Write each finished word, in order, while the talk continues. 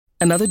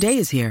Another day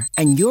is here,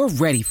 and you're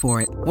ready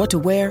for it. What to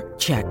wear?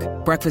 Check.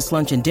 Breakfast,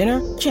 lunch, and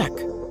dinner? Check.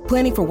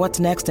 Planning for what's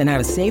next and how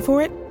to save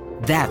for it?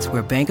 That's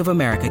where Bank of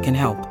America can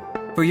help.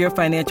 For your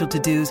financial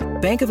to-dos,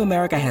 Bank of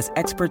America has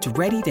experts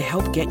ready to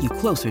help get you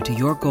closer to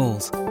your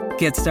goals.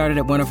 Get started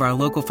at one of our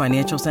local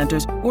financial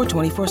centers or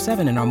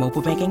 24/7 in our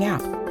mobile banking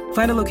app.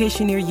 Find a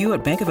location near you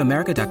at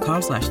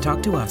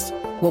bankofamerica.com/talktous.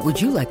 What would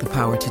you like the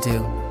power to do?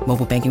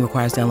 Mobile banking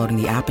requires downloading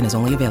the app and is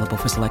only available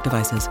for select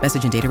devices.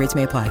 Message and data rates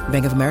may apply.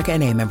 Bank of America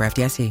N.A., member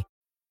FDIC.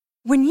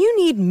 When you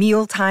need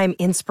mealtime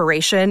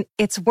inspiration,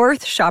 it's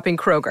worth shopping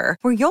Kroger,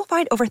 where you'll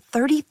find over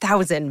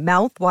 30,000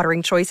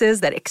 mouth-watering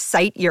choices that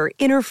excite your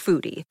inner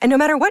foodie. And no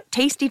matter what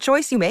tasty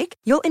choice you make,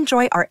 you'll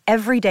enjoy our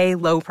everyday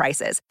low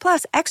prices,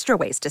 plus extra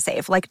ways to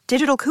save, like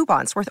digital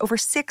coupons worth over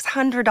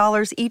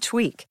 $600 each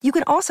week. You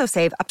can also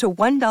save up to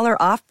 $1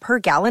 off per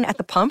gallon at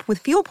the pump with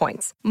fuel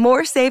points.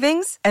 More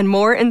savings and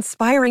more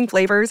inspiring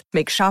flavors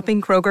make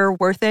shopping Kroger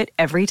worth it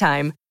every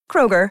time.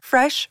 Kroger,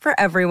 fresh for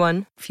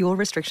everyone. Fuel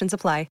restrictions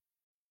apply.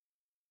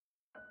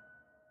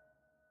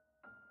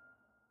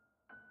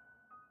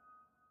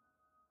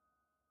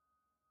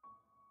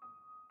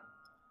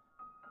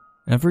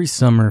 Every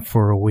summer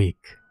for a week,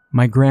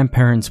 my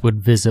grandparents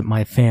would visit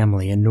my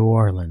family in New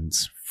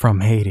Orleans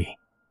from Haiti,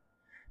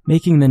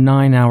 making the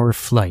 9-hour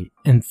flight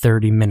and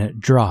 30-minute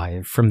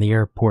drive from the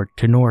airport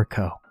to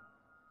Norco.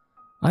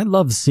 I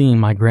loved seeing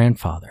my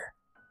grandfather.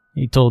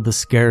 He told the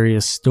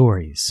scariest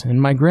stories,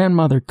 and my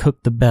grandmother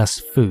cooked the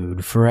best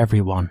food for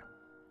everyone.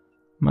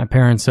 My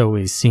parents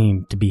always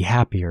seemed to be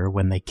happier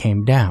when they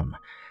came down.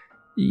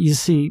 You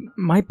see,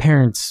 my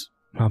parents,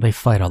 well, they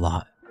fight a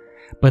lot.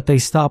 But they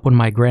stop when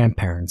my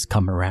grandparents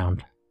come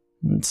around.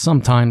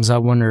 Sometimes I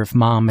wonder if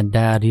Mom and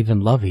Dad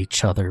even love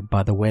each other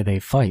by the way they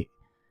fight.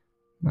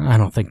 I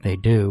don't think they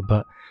do,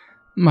 but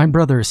my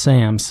brother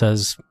Sam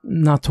says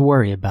not to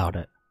worry about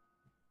it.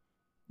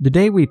 The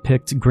day we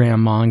picked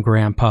Grandma and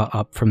Grandpa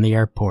up from the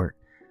airport,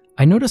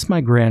 I noticed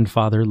my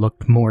grandfather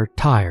looked more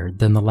tired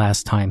than the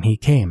last time he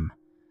came.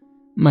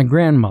 My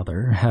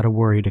grandmother had a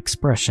worried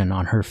expression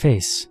on her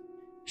face.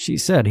 She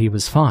said he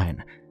was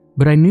fine,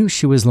 but I knew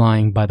she was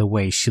lying by the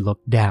way she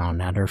looked down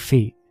at her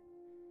feet.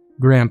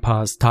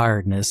 Grandpa's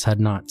tiredness had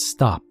not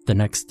stopped the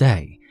next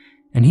day,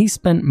 and he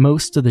spent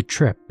most of the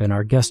trip in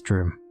our guest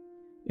room.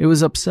 It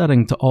was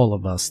upsetting to all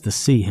of us to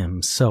see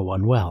him so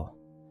unwell.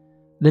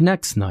 The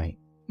next night,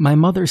 my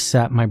mother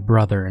sat my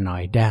brother and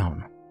I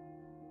down.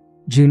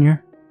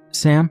 "Junior,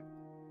 Sam,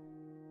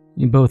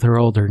 you both are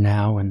older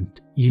now, and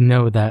you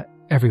know that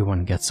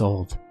everyone gets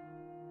old."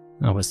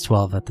 I was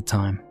 12 at the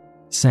time.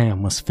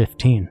 Sam was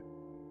 15.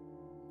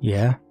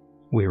 "Yeah,"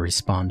 we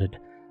responded,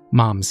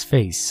 Mom's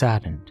face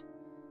saddened.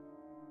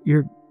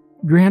 "Your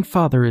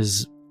grandfather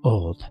is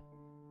old,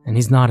 and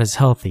he's not as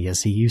healthy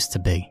as he used to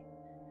be."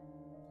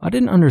 I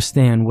didn't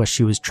understand what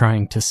she was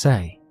trying to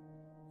say.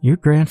 "Your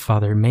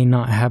grandfather may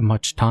not have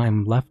much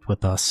time left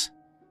with us,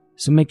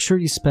 so make sure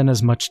you spend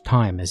as much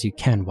time as you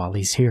can while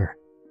he's here."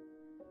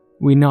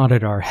 We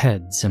nodded our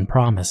heads and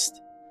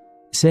promised.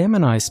 Sam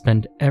and I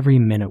spent every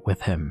minute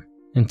with him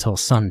until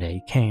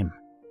Sunday came.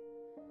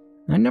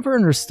 I never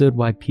understood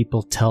why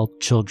people tell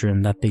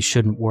children that they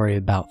shouldn't worry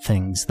about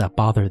things that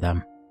bother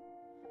them.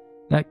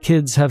 That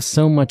kids have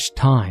so much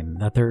time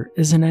that there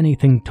isn't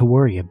anything to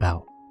worry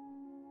about.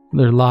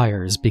 They're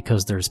liars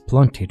because there's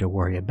plenty to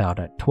worry about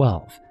at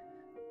 12.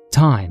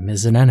 Time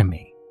is an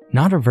enemy,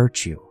 not a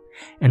virtue,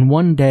 and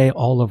one day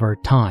all of our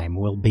time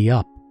will be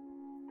up.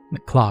 The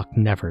clock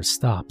never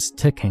stops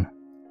ticking.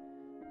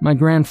 My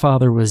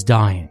grandfather was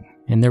dying,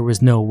 and there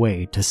was no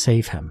way to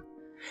save him.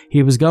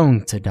 He was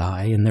going to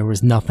die, and there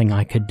was nothing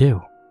I could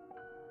do.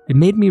 It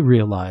made me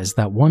realize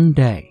that one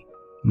day,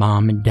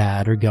 Mom and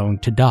Dad are going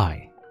to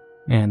die,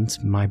 and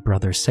my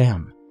brother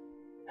Sam.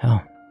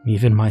 Hell,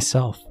 even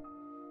myself.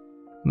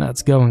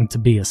 That's going to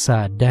be a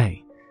sad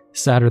day,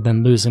 sadder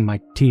than losing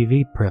my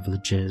TV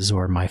privileges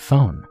or my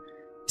phone,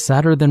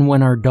 sadder than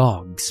when our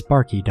dog,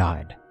 Sparky,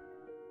 died.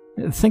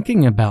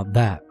 Thinking about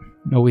that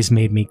always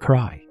made me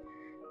cry,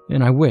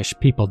 and I wish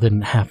people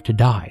didn't have to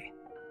die.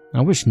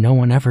 I wish no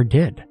one ever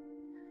did.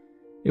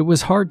 It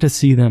was hard to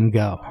see them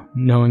go,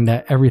 knowing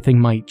that everything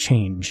might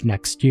change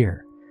next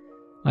year.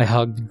 I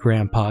hugged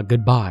Grandpa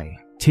goodbye,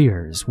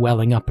 tears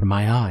welling up in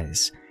my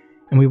eyes,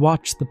 and we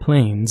watched the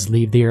planes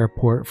leave the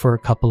airport for a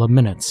couple of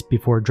minutes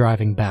before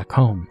driving back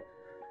home.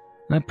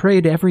 I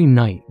prayed every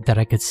night that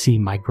I could see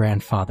my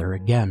grandfather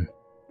again.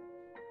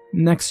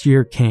 Next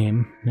year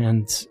came,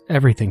 and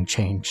everything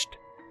changed.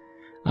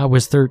 I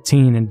was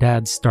 13 and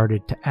Dad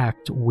started to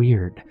act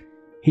weird.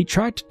 He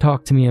tried to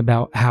talk to me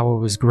about how I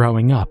was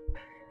growing up,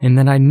 and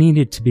that I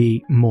needed to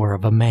be more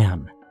of a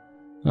man.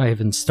 I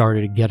even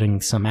started getting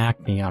some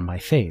acne on my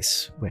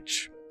face,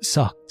 which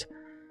sucked.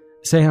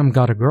 Sam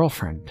got a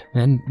girlfriend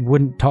and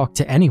wouldn't talk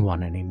to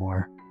anyone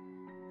anymore.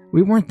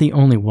 We weren't the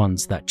only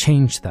ones that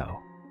changed, though.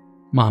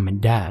 Mom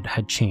and Dad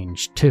had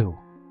changed too.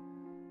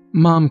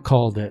 Mom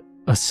called it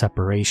a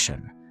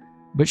separation,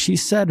 but she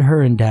said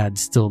her and Dad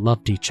still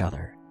loved each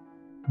other.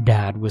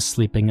 Dad was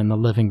sleeping in the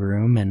living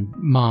room and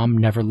Mom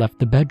never left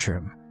the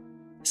bedroom.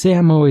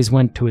 Sam always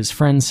went to his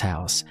friend's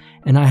house,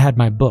 and I had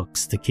my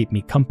books to keep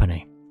me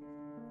company.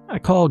 I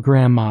called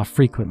Grandma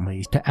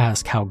frequently to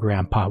ask how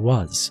Grandpa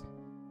was.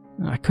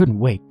 I couldn't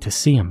wait to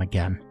see him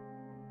again.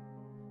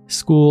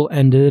 School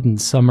ended and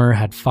summer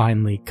had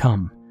finally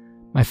come.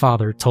 My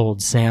father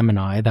told Sam and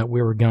I that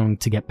we were going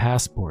to get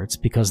passports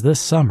because this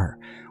summer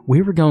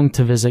we were going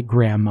to visit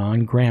Grandma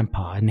and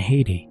Grandpa in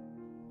Haiti.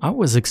 I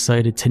was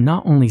excited to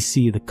not only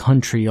see the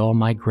country all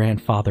my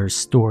grandfather's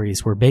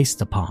stories were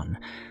based upon,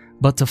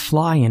 but to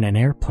fly in an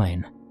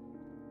airplane.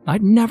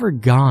 I'd never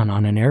gone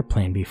on an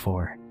airplane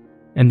before,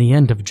 and the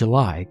end of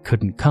July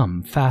couldn't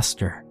come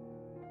faster.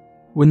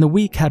 When the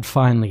week had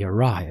finally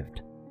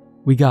arrived,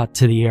 we got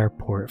to the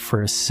airport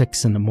for a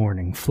 6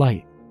 a.m.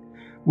 flight.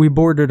 We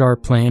boarded our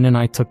plane and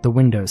I took the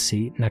window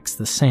seat next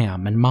to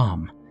Sam and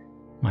Mom.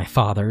 My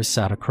father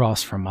sat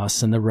across from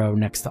us in the row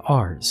next to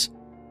ours.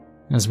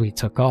 As we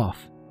took off,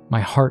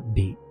 my heart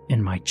beat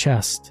in my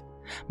chest.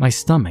 My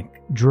stomach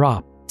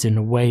dropped in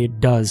a way it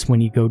does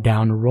when you go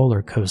down a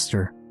roller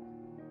coaster.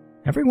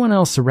 Everyone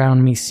else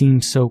around me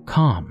seemed so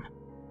calm,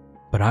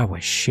 but I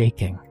was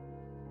shaking.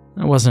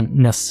 I wasn't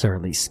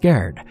necessarily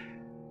scared.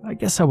 I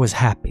guess I was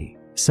happy,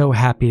 so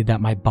happy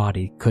that my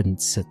body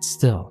couldn't sit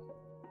still.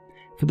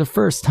 For the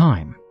first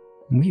time,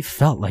 we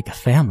felt like a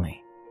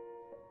family.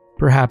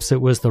 Perhaps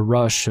it was the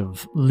rush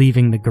of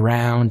leaving the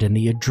ground and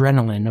the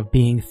adrenaline of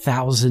being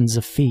thousands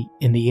of feet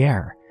in the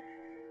air.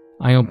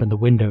 I opened the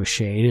window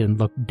shade and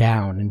looked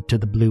down into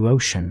the blue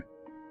ocean,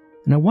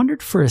 and I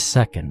wondered for a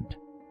second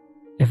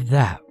if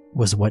that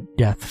was what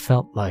death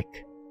felt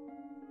like.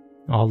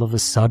 All of a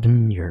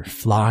sudden, you're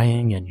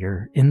flying and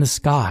you're in the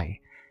sky,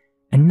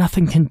 and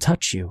nothing can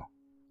touch you.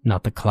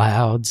 Not the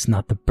clouds,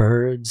 not the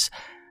birds,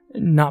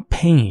 not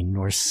pain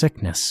or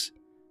sickness,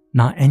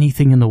 not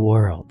anything in the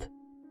world.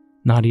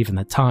 Not even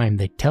the time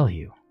they tell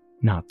you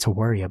not to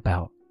worry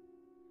about.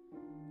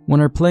 When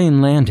our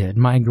plane landed,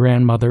 my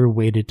grandmother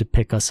waited to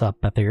pick us up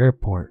at the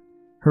airport.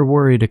 Her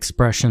worried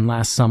expression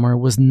last summer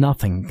was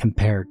nothing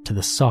compared to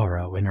the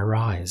sorrow in her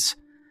eyes.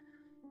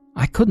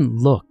 I couldn't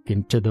look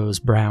into those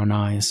brown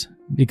eyes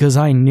because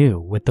I knew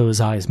what those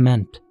eyes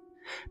meant.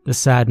 The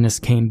sadness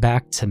came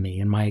back to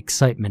me and my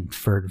excitement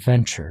for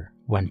adventure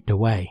went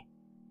away.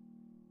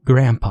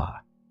 Grandpa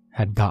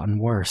had gotten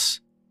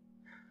worse.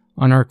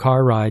 On our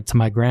car ride to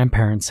my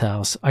grandparents'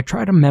 house, I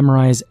tried to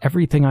memorize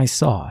everything I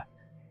saw.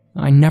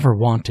 I never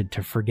wanted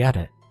to forget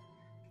it.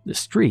 The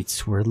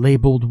streets were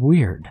labeled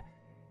weird.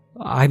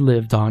 I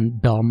lived on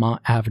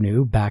Belmont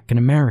Avenue back in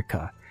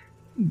America,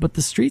 but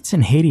the streets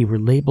in Haiti were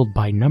labeled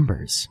by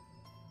numbers.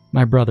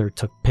 My brother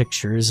took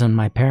pictures and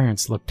my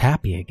parents looked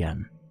happy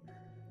again.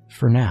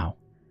 For now.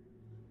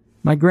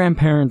 My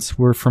grandparents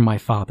were from my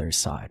father's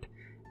side.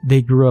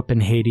 They grew up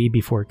in Haiti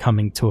before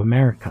coming to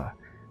America,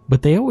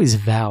 but they always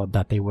vowed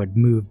that they would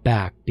move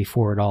back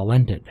before it all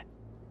ended.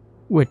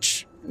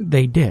 Which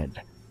they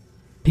did.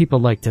 People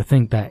like to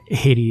think that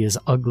Haiti is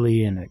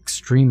ugly and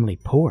extremely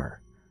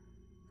poor.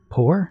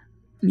 Poor?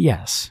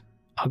 Yes.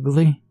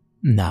 Ugly?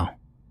 No.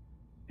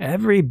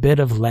 Every bit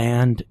of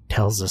land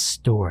tells a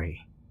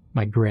story,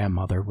 my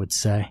grandmother would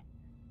say.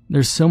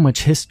 There's so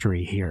much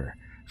history here,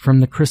 from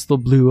the crystal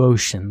blue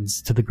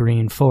oceans to the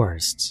green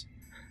forests,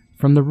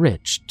 from the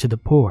rich to the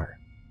poor.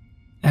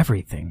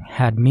 Everything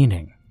had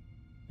meaning.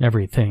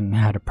 Everything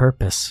had a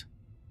purpose.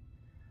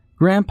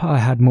 Grandpa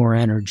had more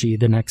energy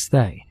the next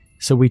day,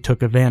 so we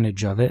took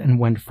advantage of it and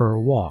went for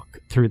a walk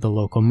through the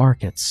local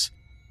markets.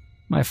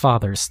 My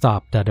father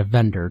stopped at a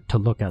vendor to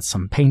look at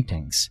some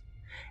paintings,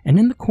 and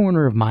in the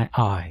corner of my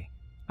eye,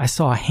 I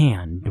saw a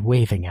hand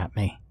waving at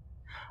me.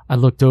 I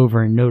looked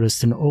over and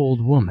noticed an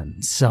old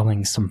woman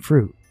selling some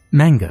fruit,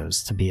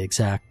 mangoes to be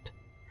exact.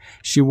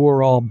 She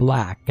wore all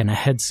black and a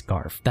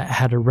headscarf that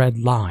had a red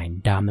line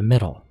down the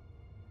middle.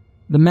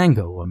 The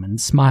mango woman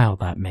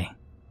smiled at me.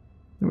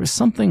 There was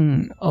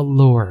something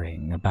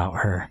alluring about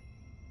her.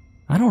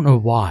 I don't know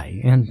why,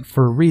 and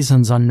for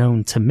reasons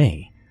unknown to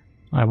me,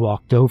 I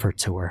walked over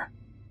to her.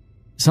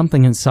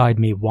 Something inside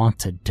me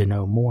wanted to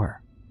know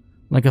more.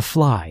 Like a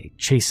fly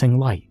chasing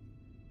light,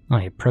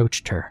 I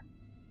approached her.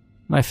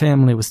 My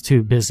family was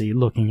too busy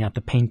looking at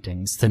the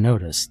paintings to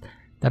notice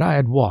that I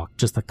had walked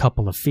just a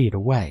couple of feet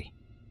away.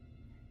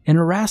 In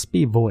a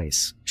raspy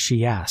voice,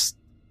 she asked,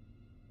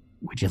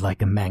 "Would you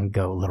like a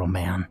mango, little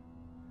man?"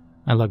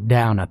 I looked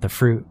down at the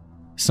fruit.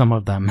 Some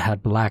of them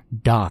had black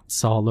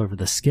dots all over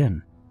the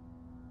skin.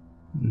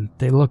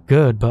 "They look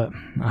good, but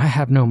I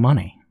have no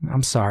money.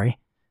 I'm sorry,"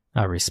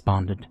 I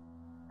responded.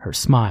 Her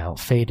smile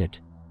faded.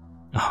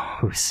 "Oh,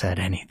 who said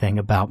anything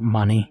about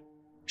money?"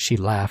 She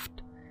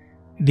laughed.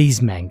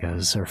 "These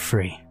mangoes are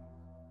free.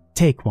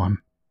 Take one."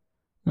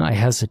 I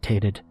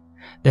hesitated.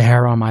 The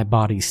hair on my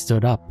body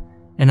stood up,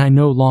 and I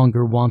no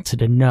longer wanted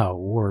to know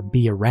or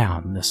be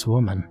around this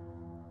woman.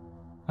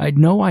 I had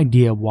no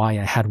idea why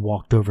I had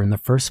walked over in the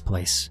first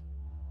place.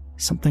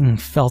 Something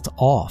felt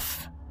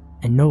off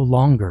and no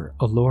longer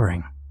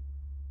alluring.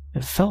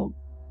 It felt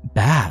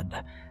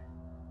bad,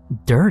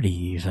 dirty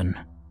even,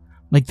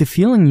 like the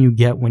feeling you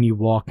get when you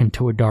walk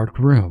into a dark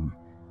room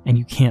and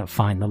you can't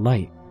find the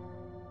light.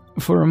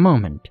 For a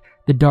moment,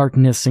 the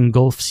darkness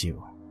engulfs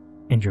you,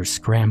 and you're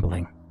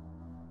scrambling.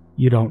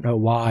 You don't know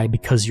why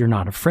because you're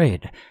not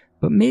afraid,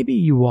 but maybe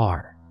you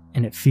are,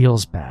 and it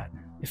feels bad.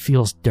 It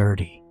feels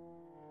dirty.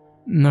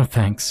 No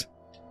thanks.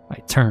 I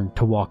turned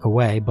to walk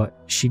away, but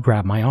she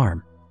grabbed my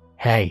arm.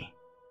 Hey.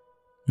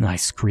 I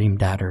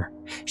screamed at her.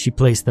 She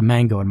placed the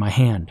mango in my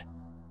hand.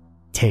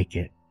 Take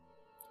it.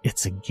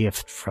 It's a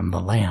gift from the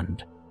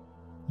land.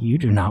 You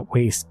do not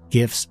waste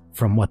gifts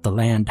from what the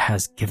land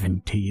has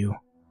given to you.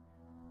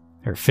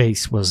 Her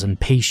face was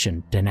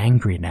impatient and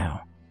angry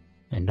now,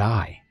 and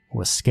I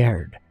was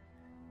scared.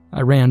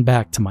 I ran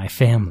back to my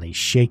family,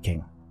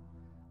 shaking.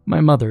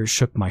 My mother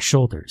shook my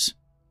shoulders.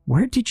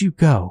 Where did you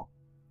go?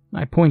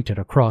 I pointed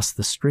across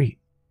the street.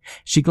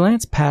 She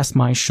glanced past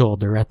my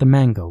shoulder at the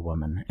mango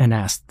woman and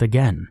asked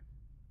again.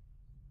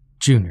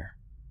 Junior,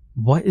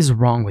 what is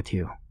wrong with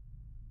you?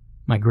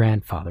 My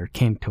grandfather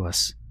came to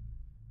us.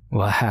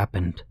 What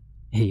happened?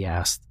 He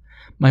asked.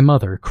 My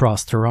mother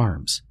crossed her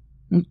arms.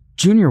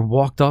 Junior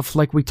walked off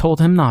like we told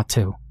him not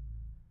to.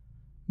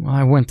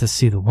 I went to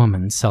see the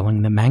woman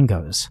selling the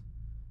mangoes.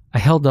 I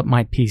held up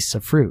my piece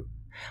of fruit.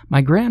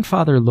 My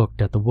grandfather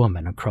looked at the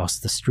woman across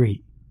the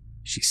street.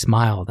 She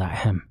smiled at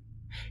him.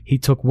 He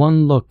took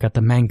one look at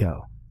the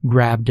mango,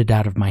 grabbed it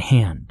out of my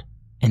hand,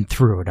 and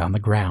threw it on the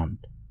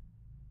ground.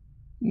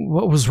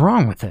 What was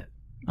wrong with it?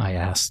 I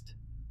asked.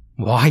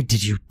 Why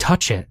did you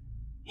touch it?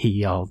 He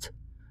yelled.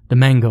 The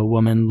mango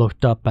woman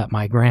looked up at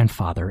my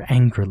grandfather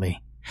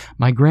angrily.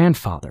 My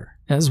grandfather,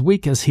 as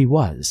weak as he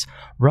was,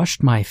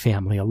 rushed my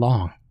family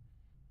along.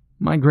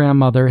 My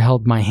grandmother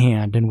held my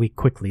hand and we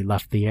quickly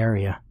left the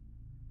area.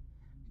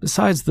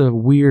 Besides the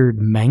weird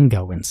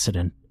mango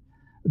incident,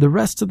 the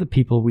rest of the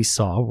people we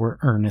saw were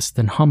earnest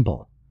and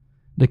humble.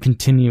 The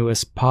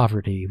continuous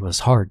poverty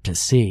was hard to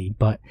see,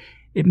 but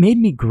it made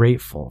me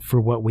grateful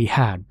for what we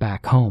had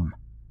back home.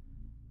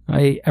 I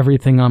ate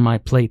everything on my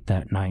plate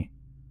that night.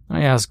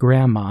 I asked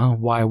Grandma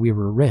why we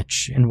were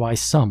rich and why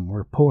some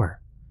were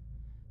poor.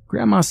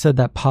 Grandma said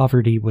that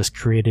poverty was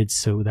created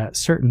so that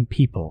certain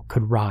people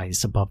could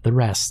rise above the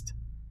rest.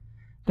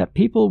 That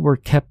people were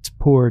kept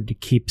poor to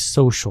keep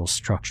social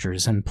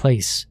structures in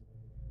place.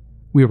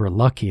 We were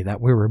lucky that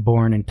we were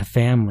born into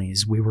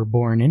families we were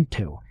born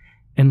into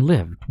and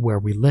lived where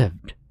we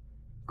lived.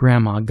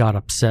 Grandma got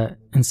upset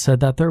and said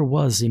that there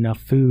was enough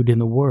food in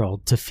the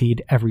world to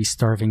feed every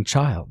starving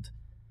child.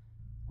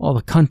 All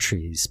the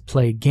countries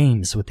play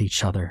games with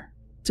each other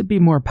to be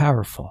more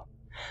powerful,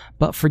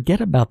 but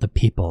forget about the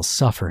people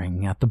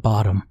suffering at the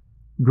bottom.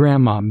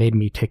 Grandma made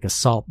me take a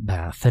salt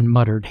bath and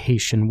muttered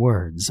Haitian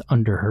words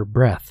under her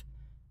breath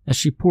as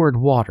she poured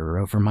water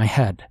over my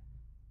head.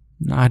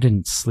 I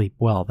didn't sleep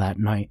well that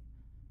night.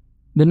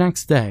 The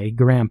next day,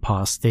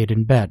 Grandpa stayed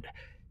in bed.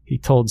 He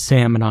told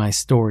Sam and I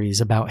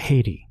stories about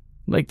Haiti,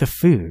 like the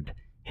food,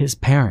 his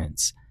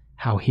parents,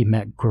 how he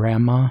met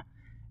Grandma,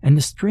 and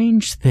the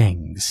strange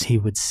things he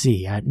would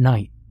see at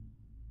night.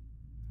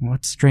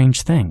 What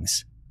strange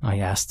things? I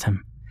asked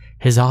him.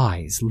 His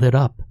eyes lit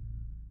up.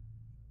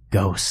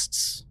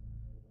 Ghosts.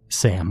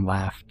 Sam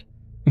laughed.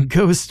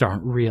 Ghosts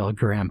aren't real,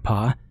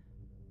 Grandpa.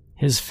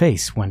 His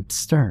face went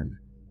stern.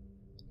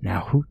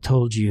 Now who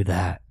told you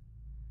that?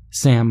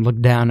 Sam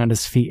looked down at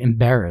his feet,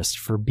 embarrassed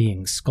for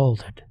being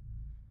scolded.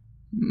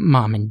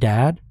 Mom and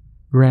Dad?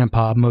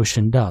 Grandpa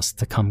motioned us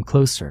to come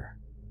closer,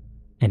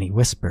 and he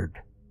whispered,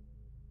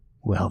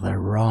 Well, they're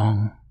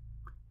wrong.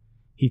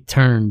 He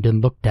turned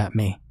and looked at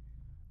me.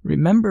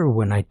 Remember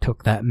when I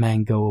took that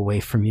mango away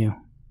from you?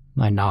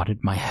 I nodded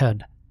my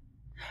head.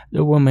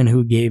 The woman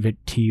who gave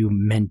it to you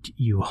meant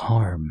you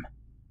harm.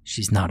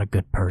 She's not a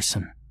good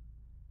person.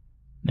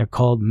 They're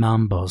called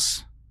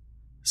mambos.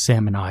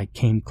 Sam and I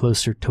came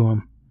closer to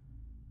him.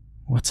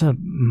 What's a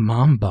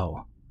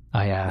mambo?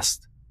 I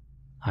asked.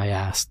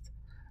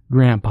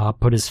 Grandpa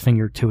put his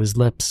finger to his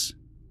lips.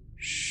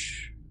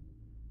 Shh.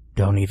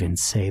 Don't even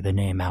say the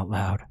name out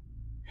loud.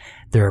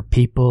 There are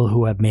people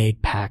who have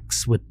made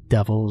pacts with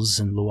devils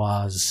and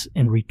luas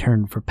in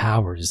return for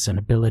powers and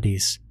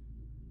abilities.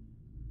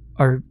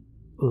 Are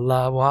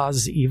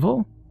luas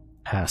evil?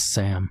 Asked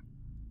Sam.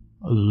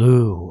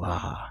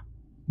 Lua,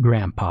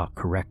 Grandpa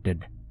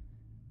corrected.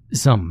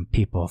 Some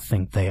people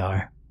think they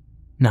are.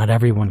 Not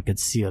everyone could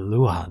see a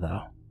lua,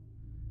 though.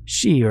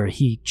 She or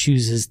he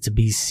chooses to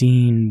be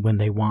seen when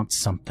they want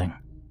something,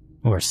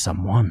 or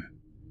someone.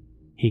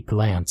 He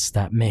glanced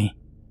at me.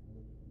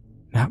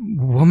 That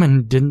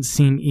woman didn't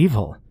seem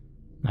evil,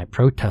 I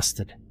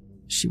protested.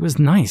 She was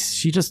nice.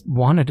 She just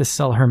wanted to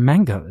sell her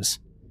mangoes.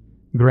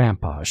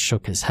 Grandpa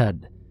shook his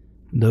head.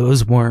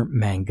 Those weren't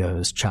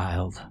mangoes,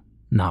 child.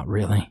 Not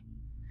really.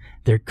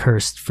 They're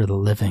cursed for the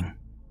living,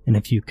 and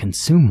if you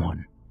consume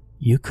one,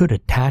 you could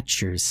attach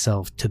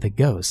yourself to the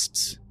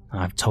ghosts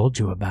I've told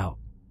you about.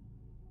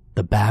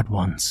 The bad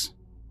ones.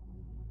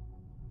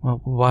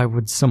 Well, why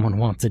would someone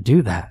want to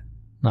do that?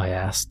 I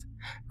asked.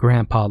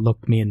 Grandpa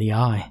looked me in the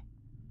eye.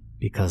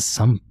 Because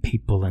some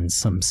people and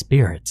some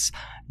spirits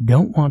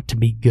don't want to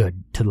be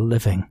good to the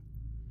living.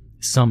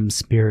 Some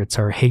spirits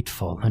are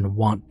hateful and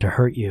want to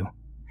hurt you.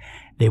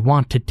 They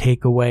want to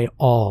take away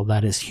all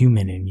that is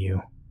human in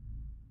you.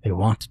 They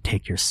want to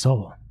take your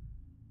soul."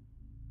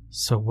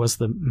 "So was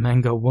the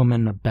mango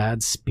woman a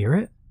bad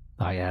spirit?"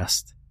 I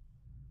asked.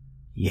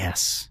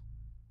 "Yes."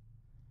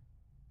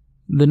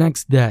 The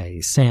next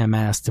day, Sam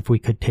asked if we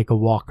could take a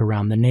walk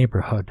around the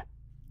neighborhood.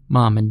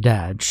 Mom and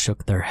Dad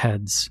shook their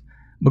heads,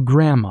 but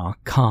Grandma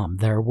calmed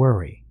their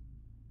worry.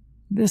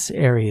 "This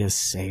area is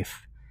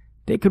safe.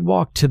 They could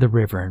walk to the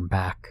river and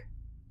back."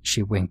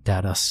 She winked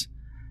at us.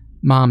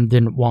 Mom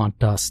didn't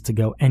want us to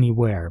go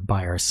anywhere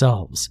by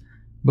ourselves,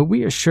 but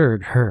we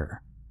assured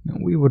her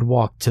that we would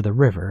walk to the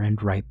river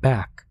and right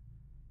back.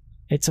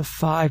 "It's a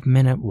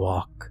 5-minute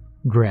walk,"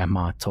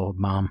 Grandma told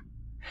Mom.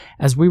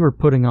 As we were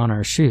putting on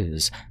our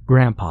shoes,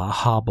 Grandpa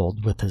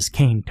hobbled with his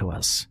cane to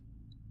us.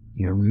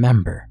 "You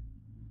remember,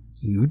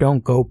 you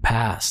don't go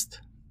past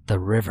the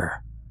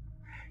river.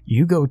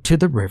 You go to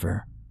the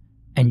river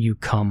and you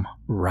come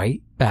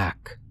right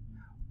back,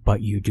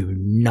 but you do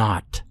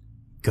not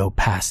go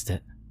past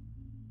it."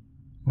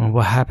 "Well,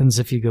 what happens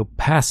if you go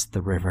past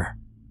the river?"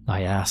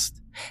 I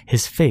asked.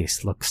 His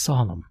face looked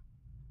solemn.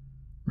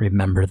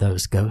 "Remember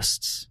those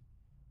ghosts?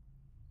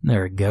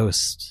 There are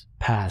ghosts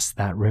past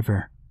that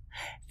river.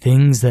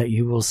 Things that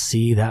you will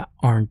see that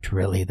aren't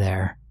really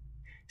there.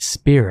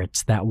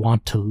 Spirits that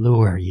want to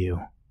lure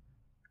you.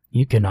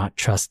 You cannot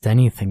trust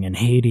anything in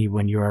Haiti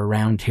when you're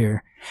around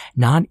here,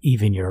 not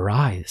even your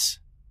eyes.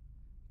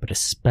 But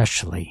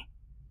especially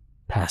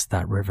past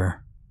that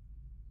river."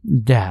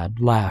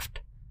 Dad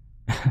laughed.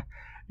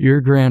 "Your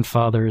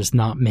grandfather is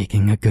not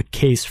making a good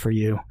case for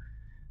you."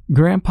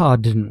 Grandpa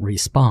didn't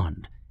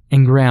respond,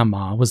 and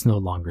Grandma was no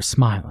longer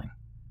smiling.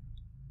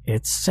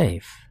 "It's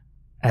safe,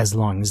 as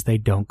long as they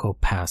don't go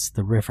past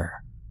the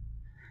river."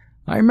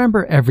 I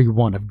remember every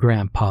one of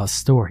Grandpa's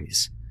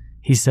stories.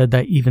 He said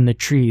that even the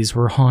trees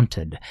were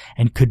haunted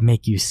and could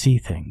make you see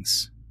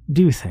things,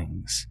 do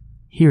things,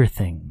 hear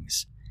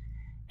things.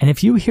 And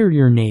if you hear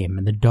your name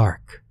in the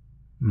dark,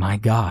 my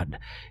God,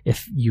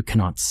 if you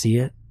cannot see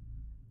it,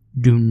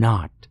 do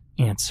not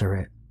answer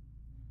it.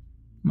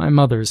 My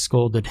mother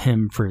scolded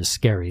him for his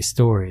scary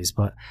stories,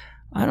 but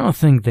I don't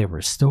think they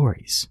were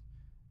stories.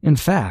 In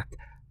fact,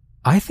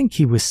 I think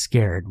he was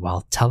scared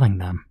while telling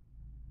them.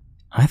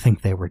 I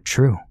think they were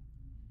true.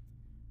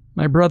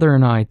 My brother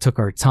and I took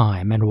our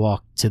time and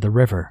walked to the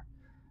river.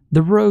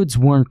 The roads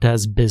weren't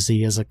as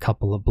busy as a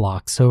couple of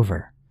blocks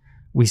over.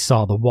 We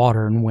saw the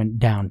water and went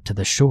down to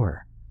the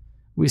shore.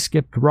 We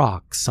skipped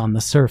rocks on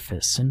the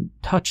surface and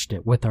touched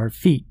it with our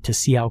feet to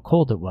see how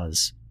cold it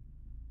was.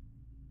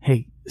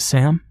 "Hey,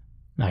 Sam?"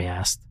 I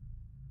asked.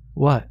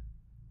 "What?"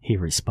 he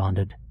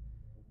responded.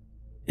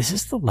 "Is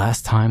this the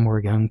last time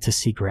we're going to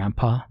see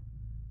Grandpa?"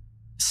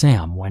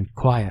 Sam went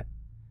quiet.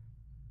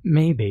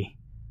 "Maybe.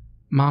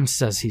 Mom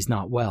says he's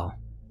not well."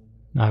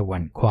 I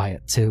went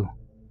quiet too.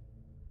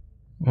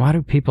 "Why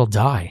do people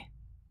die?"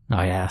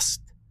 I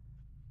asked.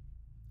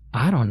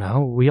 "I don't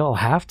know. We all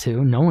have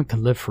to. No one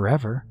can live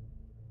forever."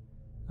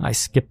 I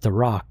skipped a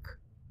rock.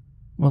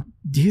 "Well,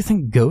 do you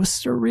think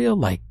ghosts are real,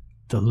 like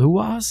the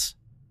luas?"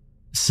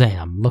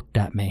 Sam looked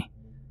at me.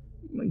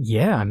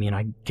 "Yeah,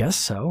 I guess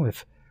so.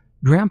 If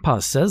Grandpa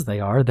says they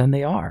are, then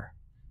they are."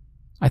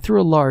 I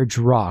threw a large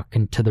rock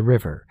into the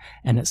river,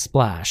 and it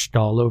splashed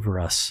all over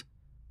us.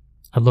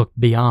 I looked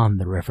beyond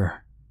the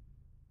river.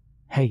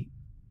 "Hey,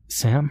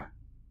 Sam?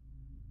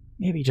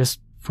 Maybe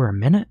just for a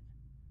minute?"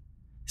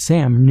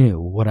 Sam knew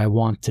what I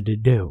wanted to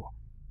do,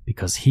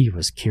 because he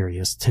was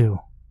curious too.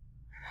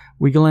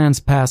 We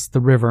glanced past the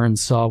river and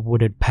saw a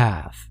wooded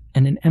path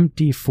and an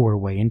empty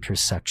 4-way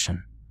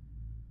intersection.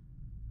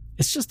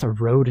 "It's just a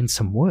road and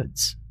some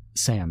woods,"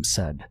 Sam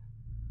said.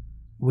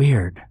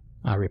 "Weird,"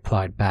 I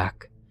replied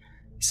back.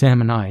 Sam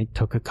and I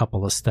took a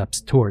couple of steps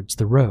towards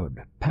the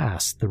road,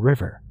 past the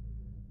river.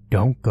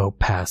 "Don't go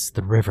past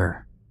the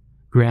river."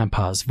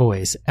 Grandpa's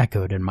voice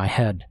echoed in my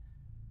head.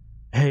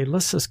 "Hey,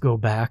 let's just go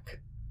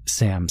back,"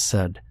 Sam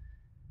said.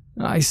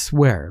 I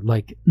swear,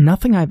 like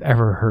nothing I've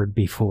ever heard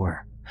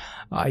before.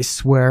 I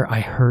swear I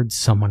heard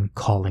someone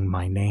calling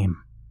my name.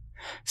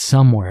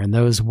 Somewhere in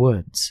those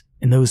woods,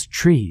 in those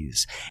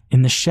trees,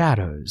 in the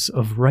shadows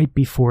of right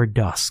before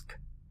dusk.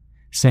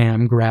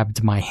 Sam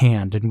grabbed my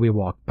hand and we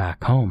walked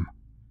back home.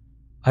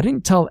 I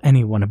didn't tell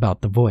anyone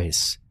about the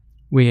voice.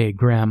 We ate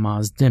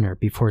Grandma's dinner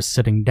before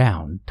sitting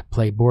down to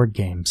play board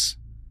games.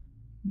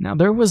 Now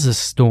there was a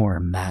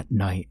storm that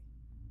night.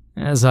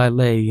 As I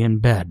lay in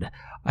bed,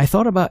 I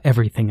thought about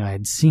everything I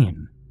had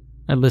seen.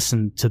 I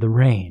listened to the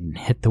rain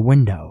hit the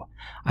window.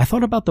 I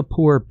thought about the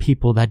poor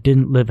people that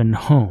didn't live in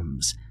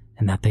homes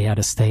and that they had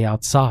to stay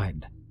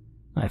outside.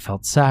 I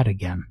felt sad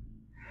again.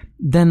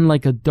 Then,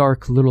 like a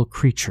dark little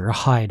creature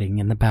hiding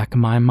in the back of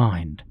my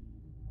mind,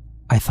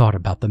 I thought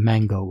about the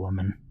mango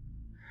woman.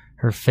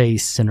 Her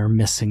face and her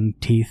missing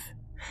teeth.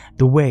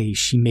 The way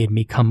she made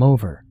me come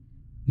over.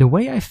 The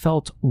way I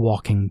felt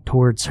walking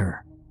towards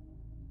her.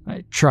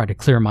 I tried to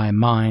clear my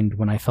mind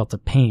when I felt a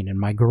pain in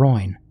my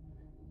groin.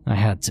 I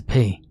had to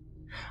pee.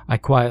 I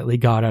quietly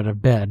got out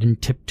of bed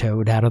and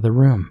tiptoed out of the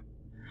room.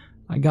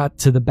 I got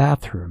to the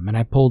bathroom and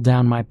I pulled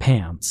down my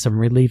pants and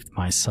relieved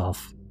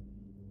myself.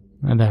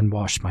 I then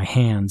washed my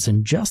hands,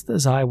 and just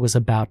as I was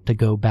about to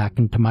go back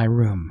into my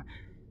room,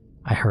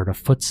 I heard a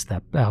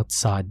footstep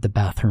outside the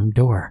bathroom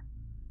door.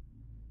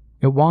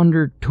 It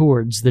wandered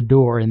towards the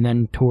door and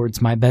then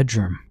towards my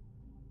bedroom.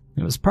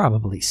 It was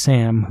probably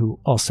Sam, who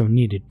also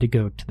needed to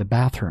go to the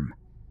bathroom.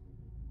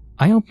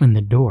 I opened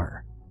the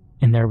door,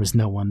 and there was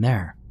no one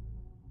there.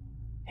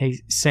 "Hey,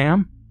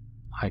 Sam?"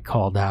 I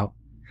called out.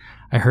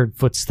 I heard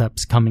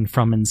footsteps coming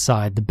from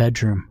inside the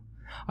bedroom.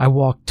 I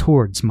walked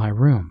towards my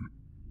room.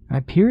 I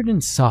peered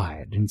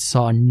inside and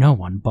saw no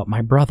one but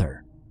my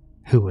brother,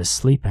 who was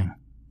sleeping.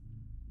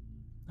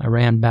 I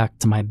ran back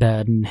to my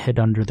bed and hid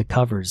under the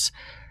covers.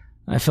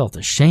 I felt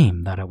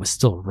ashamed that I was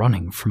still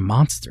running from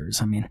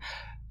monsters.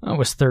 I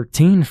was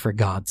 13, for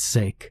God's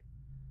sake.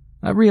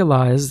 I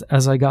realized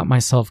as I got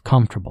myself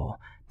comfortable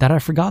that I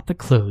forgot to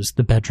close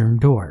the bedroom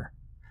door.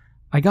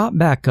 I got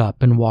back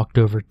up and walked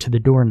over to the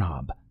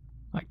doorknob.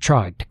 I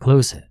tried to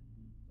close it,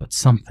 but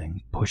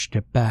something pushed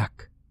it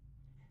back.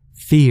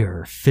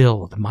 Fear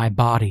filled my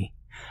body.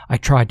 I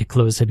tried to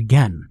close it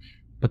again,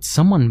 but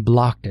someone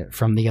blocked it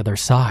from the other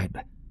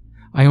side.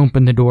 I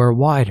opened the door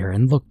wider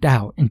and looked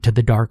out into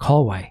the dark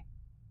hallway.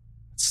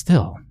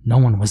 Still, no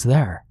one was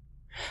there.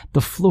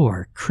 The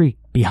floor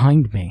creaked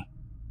behind me.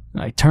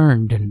 I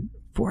turned, and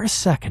for a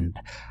second,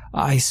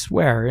 I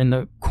swear, in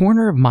the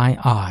corner of my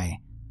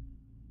eye,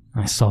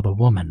 I saw the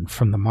woman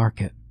from the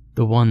market,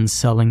 the one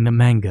selling the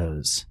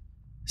mangoes,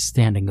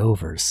 standing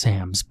over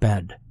Sam's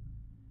bed.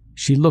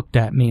 She looked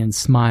at me and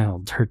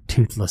smiled her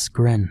toothless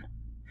grin.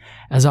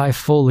 As I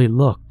fully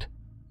looked,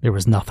 there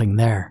was nothing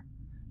there.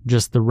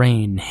 Just the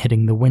rain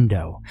hitting the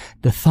window,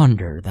 the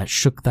thunder that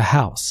shook the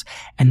house,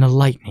 and the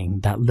lightning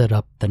that lit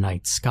up the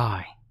night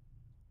sky.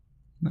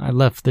 I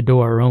left the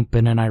door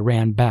open and I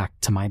ran back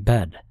to my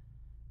bed,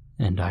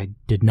 and I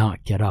did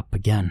not get up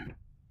again.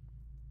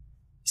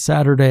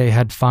 Saturday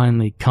had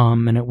finally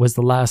come, and it was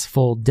the last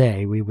full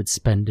day we would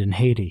spend in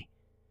Haiti.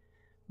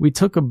 We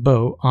took a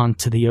boat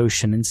onto the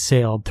ocean and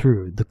sailed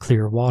through the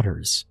clear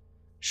waters.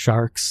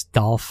 Sharks,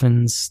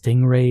 dolphins,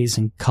 stingrays,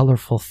 and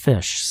colorful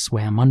fish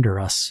swam under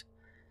us.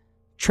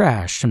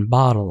 Trash and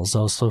bottles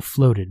also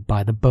floated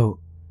by the boat.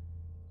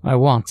 I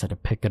wanted to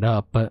pick it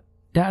up, but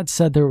Dad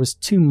said there was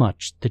too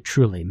much to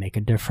truly make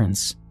a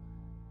difference.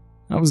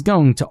 I was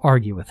going to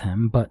argue with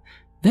him, but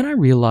then I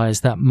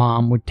realized that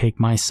Mom would take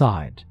my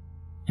side,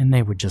 and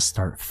they would just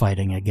start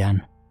fighting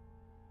again.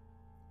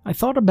 I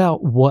thought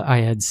about what I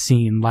had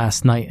seen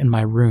last night in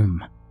my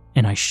room,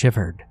 and I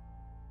shivered.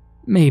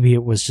 Maybe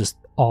it was just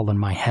all in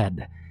my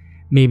head.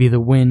 Maybe the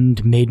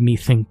wind made me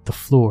think the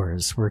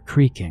floors were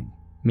creaking.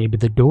 Maybe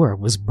the door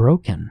was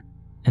broken,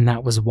 and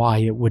that was why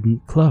it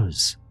wouldn't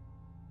close.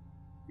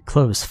 It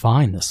closed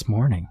fine this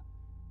morning.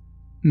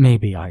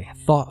 Maybe I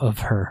thought of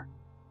her,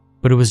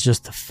 but it was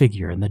just a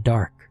figure in the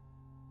dark.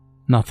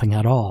 Nothing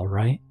at all,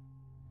 right?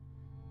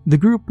 The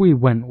group we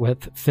went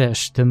with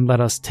fished and let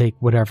us take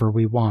whatever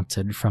we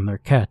wanted from their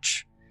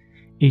catch.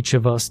 Each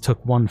of us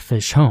took one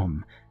fish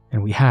home,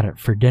 and we had it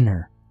for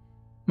dinner.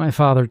 My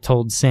father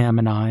told Sam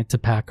and I to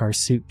pack our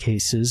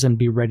suitcases and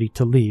be ready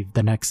to leave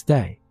the next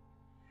day.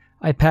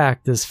 I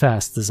packed as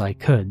fast as I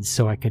could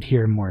so I could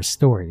hear more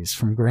stories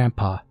from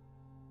Grandpa.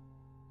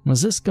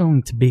 Was this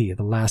going to be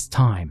the last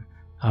time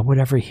I would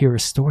ever hear a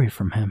story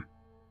from him?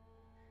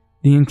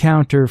 The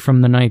encounter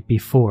from the night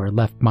before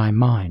left my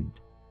mind,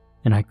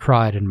 and I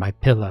cried in my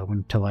pillow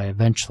until I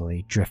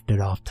eventually drifted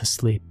off to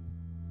sleep.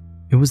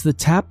 It was the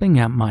tapping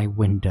at my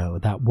window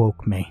that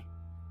woke me.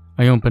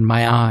 I opened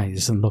my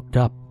eyes and looked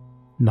up.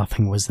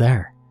 Nothing was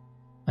there.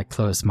 I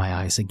closed my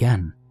eyes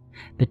again.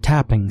 The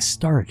tapping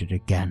started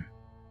again.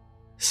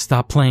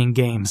 "Stop playing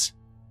games,"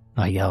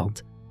 I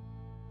yelled.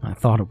 I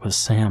thought it was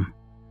Sam.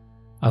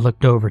 I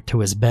looked over to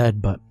his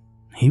bed, but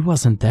he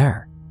wasn't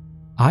there.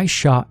 I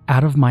shot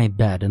out of my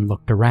bed and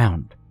looked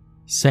around.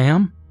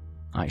 "Sam?"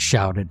 I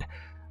shouted.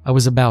 I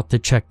was about to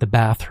check the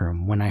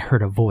bathroom when I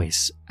heard a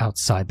voice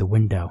outside the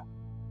window.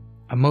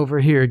 "I'm over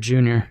here,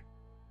 Junior."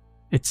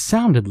 It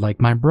sounded like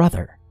my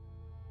brother.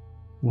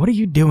 "What are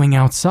you doing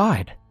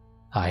outside?"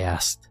 I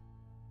asked.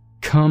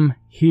 "Come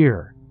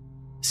here,"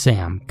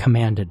 Sam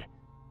commanded.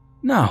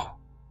 "No,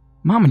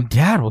 Mom and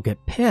Dad will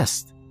get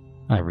pissed,"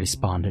 I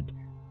responded.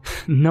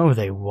 "No,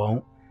 they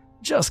won't.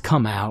 Just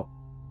come out."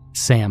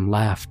 Sam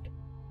laughed.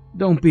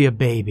 "Don't be a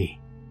baby."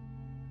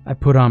 I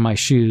put on my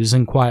shoes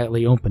and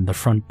quietly opened the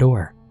front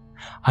door.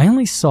 I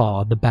only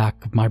saw the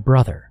back of my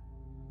brother,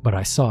 but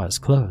I saw his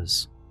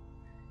clothes.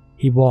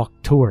 He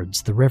walked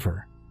towards the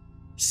river.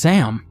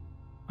 "Sam!"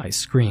 I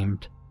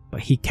screamed,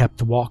 but he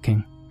kept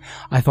walking.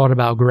 I thought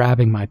about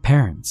grabbing my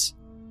parents.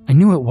 I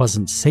knew it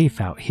wasn't safe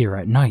out here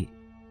at night.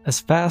 As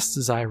fast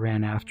as I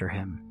ran after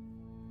him,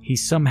 he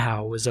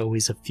somehow was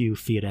always a few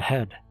feet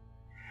ahead.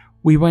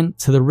 We went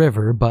to the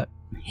river, but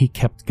he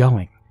kept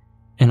going,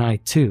 and I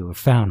too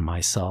found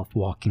myself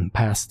walking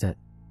past it.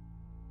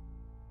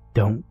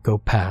 Don't go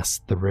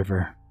past the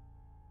river.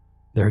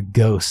 There are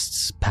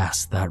ghosts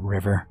past that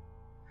river.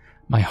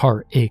 My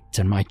heart ached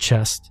in my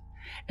chest.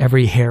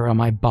 Every hair on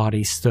my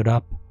body stood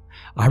up.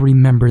 I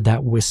remembered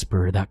that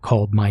whisper that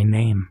called my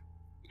name.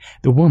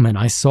 The woman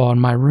I saw in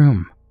my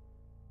room.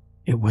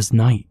 It was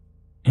night,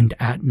 and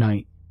at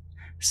night,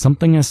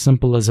 something as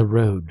simple as a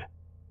road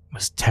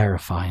was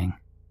terrifying.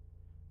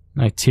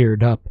 I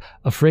teared up,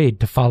 afraid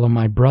to follow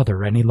my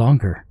brother any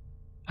longer.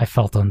 I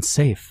felt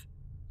unsafe.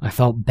 I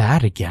felt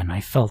bad again.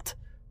 I felt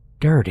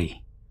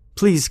dirty.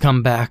 "Please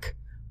come back,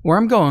 or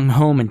I'm going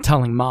home and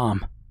telling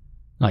Mom,"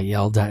 I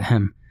yelled at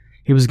him.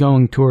 He was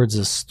going towards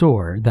a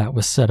store that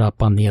was set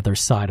up on the other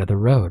side of the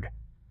road.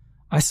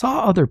 I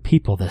saw other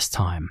people this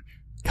time,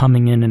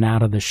 coming in and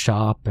out of the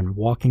shop and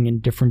walking in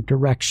different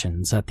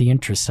directions at the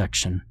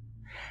intersection,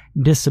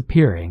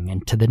 disappearing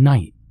into the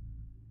night.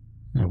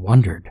 I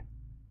wondered,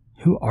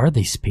 who are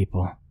these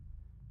people?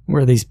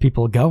 Where are these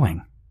people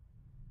going?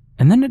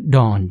 And then it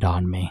dawned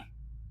on me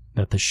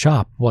that the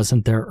shop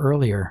wasn't there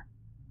earlier.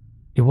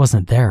 It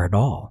wasn't there at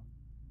all.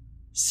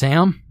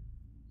 "Sam?"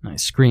 I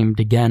screamed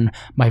again,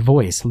 my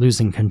voice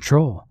losing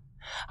control.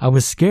 I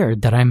was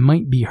scared that I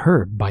might be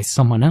heard by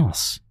someone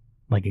else,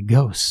 like a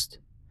ghost.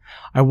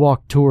 I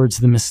walked towards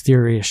the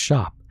mysterious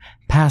shop,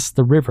 past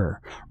the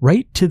river,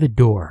 right to the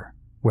door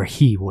where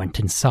he went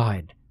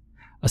inside.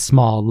 A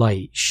small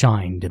light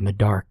shined in the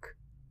dark,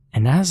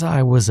 and as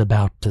I was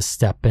about to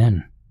step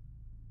in,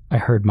 I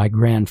heard my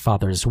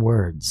grandfather's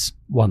words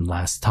one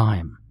last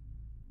time.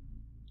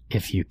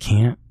 "If you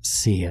can't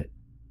see it,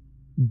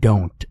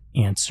 don't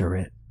answer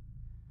it."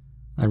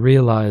 I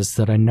realized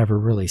that I never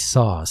really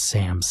saw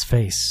Sam's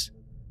face.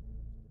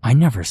 I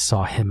never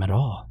saw him at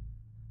all.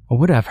 I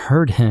would have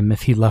heard him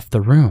if he left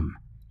the room.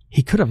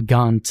 He could have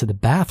gone to the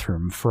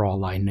bathroom for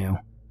all I knew.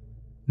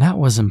 That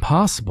was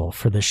impossible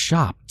for the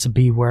shop to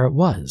be where it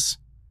was.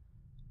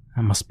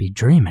 I must be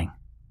dreaming,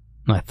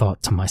 I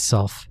thought to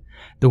myself.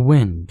 The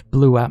wind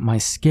blew at my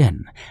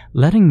skin,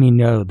 letting me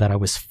know that I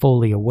was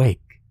fully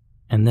awake,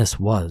 and this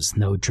was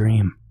no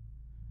dream.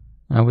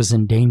 I was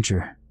in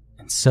danger,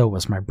 and so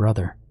was my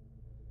brother.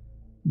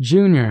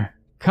 "Junior,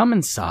 come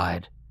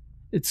inside.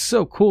 It's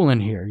so cool in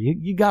here.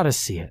 You gotta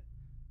see it.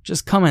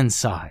 Just come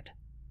inside."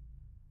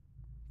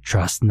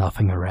 "Trust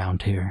nothing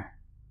around here,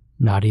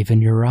 not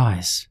even your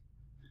eyes."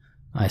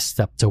 I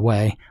stepped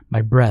away,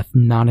 my breath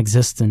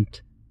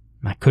non-existent.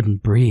 I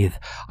couldn't breathe.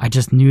 I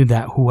just knew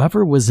that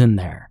whoever was in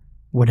there,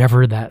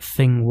 whatever that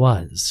thing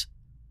was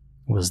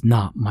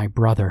not my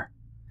brother.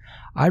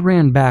 I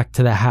ran back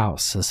to the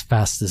house as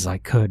fast as I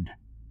could,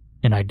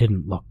 and I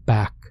didn't look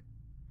back.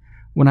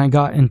 When I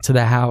got into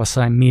the house,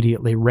 I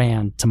immediately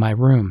ran to my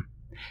room.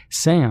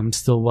 Sam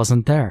still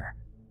wasn't there.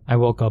 I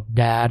woke up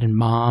Dad and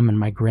Mom and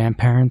my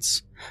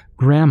grandparents.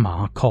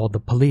 Grandma called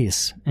the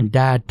police, and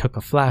Dad took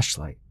a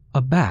flashlight,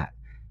 a bat,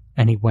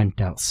 and he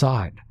went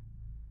outside.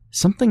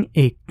 Something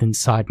ached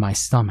inside my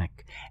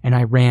stomach, and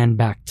I ran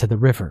back to the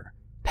river,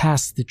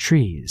 past the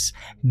trees,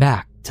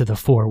 back to the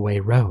four-way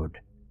road.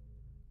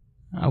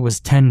 I was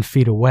 10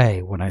 feet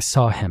away when I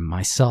saw him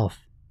myself.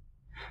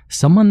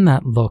 Someone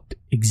that looked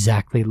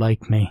exactly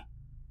like me,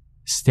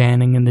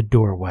 standing in the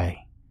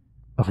doorway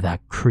of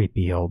that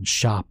creepy old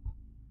shop.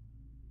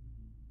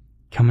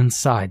 "Come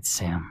inside,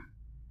 Sam.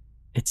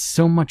 It's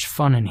so much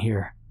fun in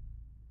here,"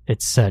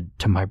 it said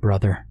to my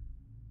brother.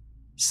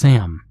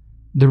 Sam,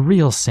 the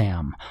real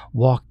Sam,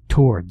 walked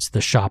towards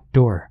the shop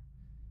door.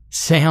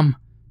 "Sam,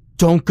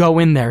 don't go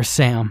in there,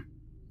 Sam,"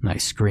 I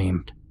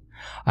screamed.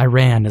 I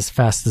ran as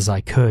fast as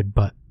I could,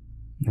 but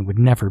it would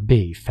never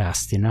be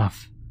fast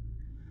enough.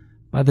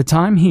 By the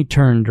time he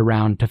turned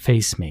around to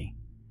face me,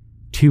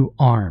 2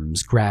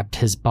 arms grabbed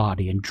his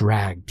body and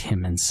dragged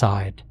him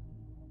inside.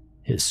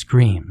 His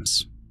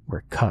screams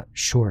were cut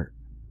short.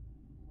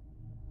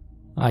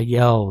 I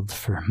yelled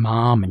for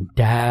Mom and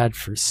Dad,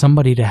 for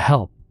somebody to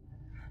help.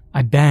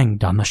 I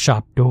banged on the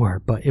shop door,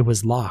 but it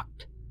was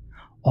locked.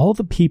 All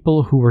the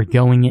people who were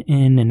going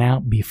in and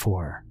out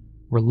before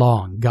were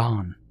long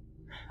gone.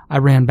 I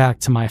ran back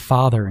to my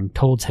father and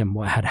told him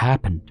what had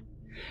happened.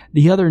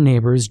 The other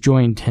neighbors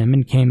joined him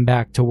and came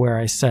back to where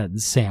I said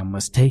Sam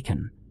was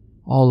taken.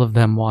 All of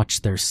them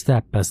watched their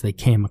step as they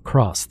came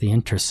across the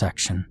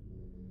intersection.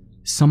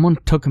 "Someone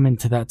took him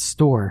into that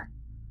store,"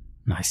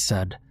 I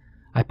said.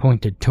 I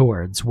pointed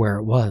towards where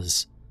it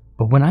was,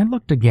 but when I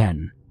looked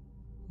again,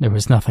 there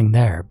was nothing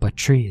there but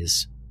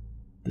trees.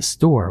 The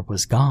store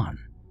was gone.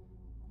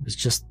 It was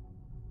just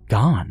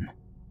gone.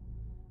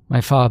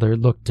 My father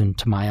looked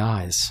into my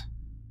eyes.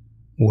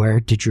 "Where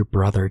did your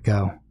brother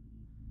go?"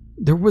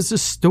 "There was a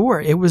store.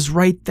 It was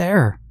right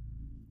there,"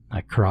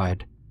 I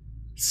cried.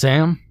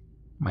 "Sam?"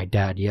 my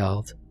dad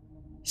yelled.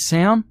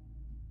 "Sam?"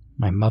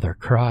 my mother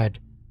cried.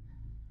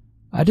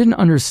 I didn't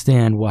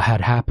understand what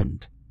had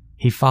happened.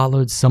 He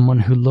followed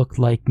someone who looked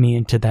like me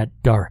into that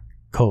dark,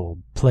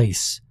 cold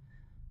place,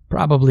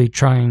 probably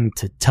trying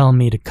to tell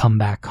me to come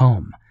back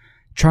home,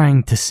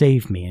 trying to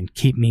save me and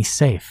keep me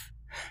safe,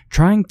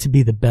 trying to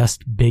be the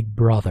best big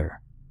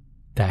brother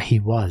that he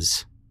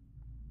was.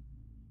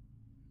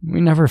 We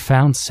never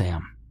found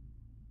Sam.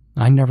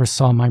 I never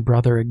saw my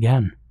brother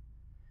again.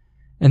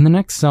 And the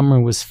next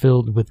summer was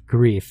filled with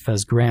grief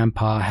as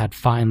Grandpa had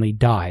finally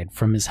died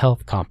from his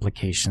health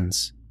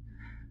complications.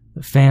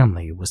 The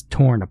family was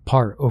torn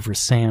apart over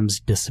Sam's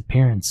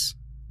disappearance.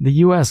 The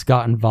U.S.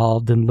 got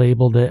involved and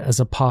labeled it as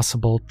a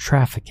possible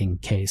trafficking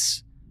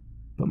case.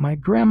 But my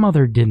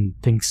grandmother didn't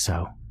think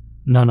so.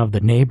 None of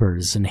the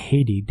neighbors in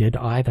Haiti did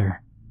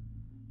either.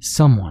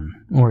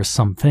 Someone, or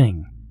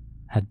something,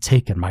 had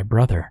taken my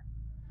brother.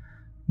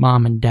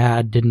 Mom and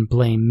Dad didn't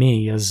blame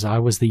me as I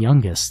was the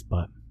youngest,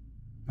 but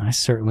I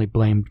certainly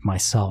blamed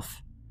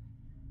myself.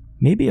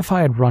 Maybe if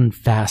I had run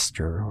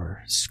faster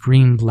or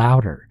screamed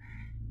louder,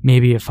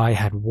 maybe if I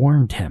had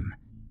warned him,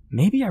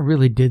 maybe I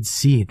really did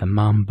see the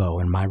mambo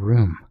in my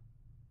room.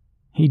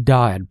 He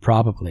died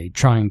probably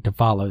trying to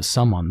follow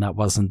someone that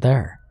wasn't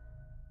there,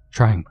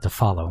 trying to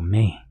follow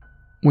me.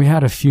 We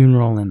had a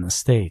funeral in the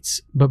States,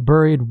 but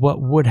buried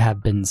what would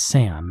have been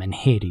Sam in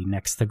Haiti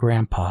next to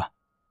Grandpa.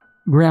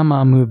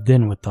 Grandma moved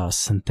in with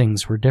us and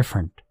things were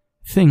different.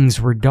 Things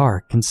were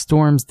dark and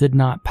storms did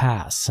not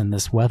pass in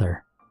this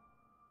weather.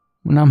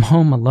 When I'm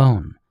home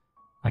alone,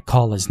 I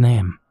call his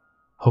name,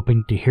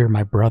 hoping to hear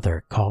my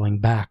brother calling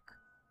back.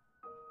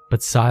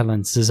 But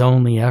silence is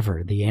only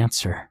ever the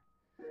answer.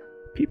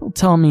 People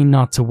tell me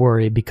not to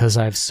worry because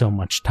I have so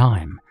much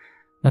time,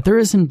 that there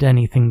isn't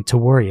anything to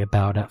worry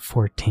about at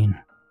 14.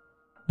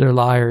 They're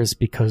liars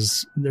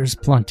because there's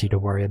plenty to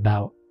worry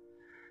about.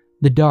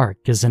 The dark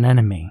is an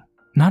enemy,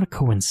 not a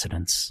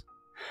coincidence.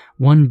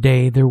 One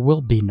day there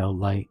will be no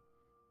light.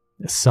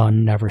 The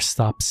sun never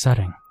stops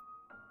setting.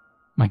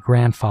 My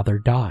grandfather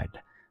died.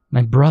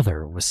 My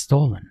brother was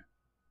stolen.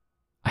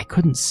 I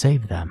couldn't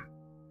save them.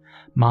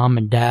 Mom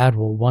and Dad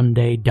will one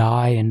day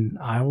die and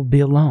I will be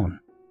alone.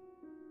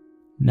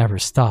 Never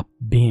stopped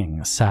being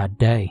a sad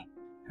day.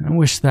 I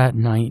wish that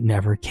night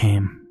never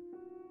came.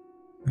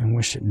 I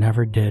wish it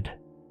never did.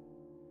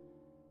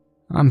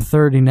 I'm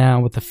 30 now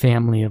with a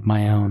family of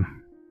my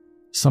own.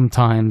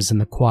 Sometimes in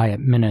the quiet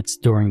minutes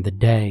during the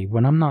day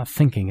when I'm not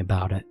thinking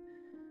about it,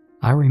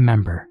 I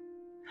remember.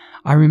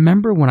 I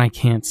remember when I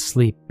can't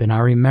sleep, and I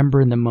remember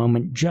in the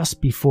moment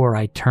just before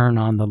I turn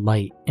on the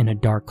light in a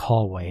dark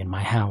hallway in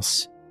my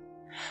house.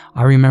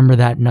 I remember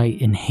that night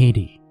in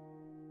Haiti,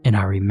 and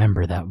I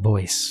remember that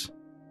voice,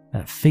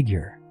 that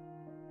figure,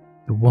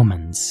 the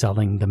woman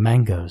selling the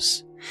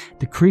mangoes,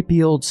 the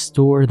creepy old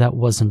store that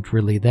wasn't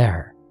really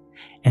there,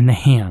 and the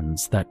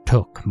hands that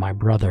took my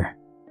brother.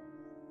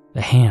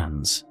 The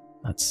hands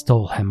that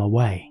stole him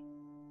away.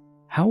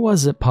 How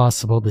was it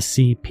possible to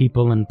see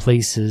people in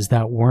places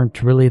that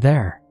weren't really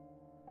there?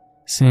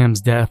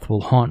 Sam's death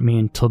will haunt me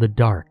until the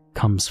dark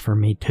comes for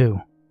me too.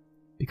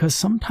 Because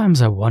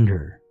sometimes I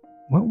wonder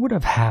what would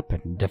have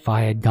happened if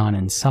I had gone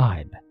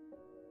inside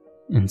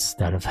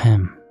instead of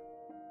him.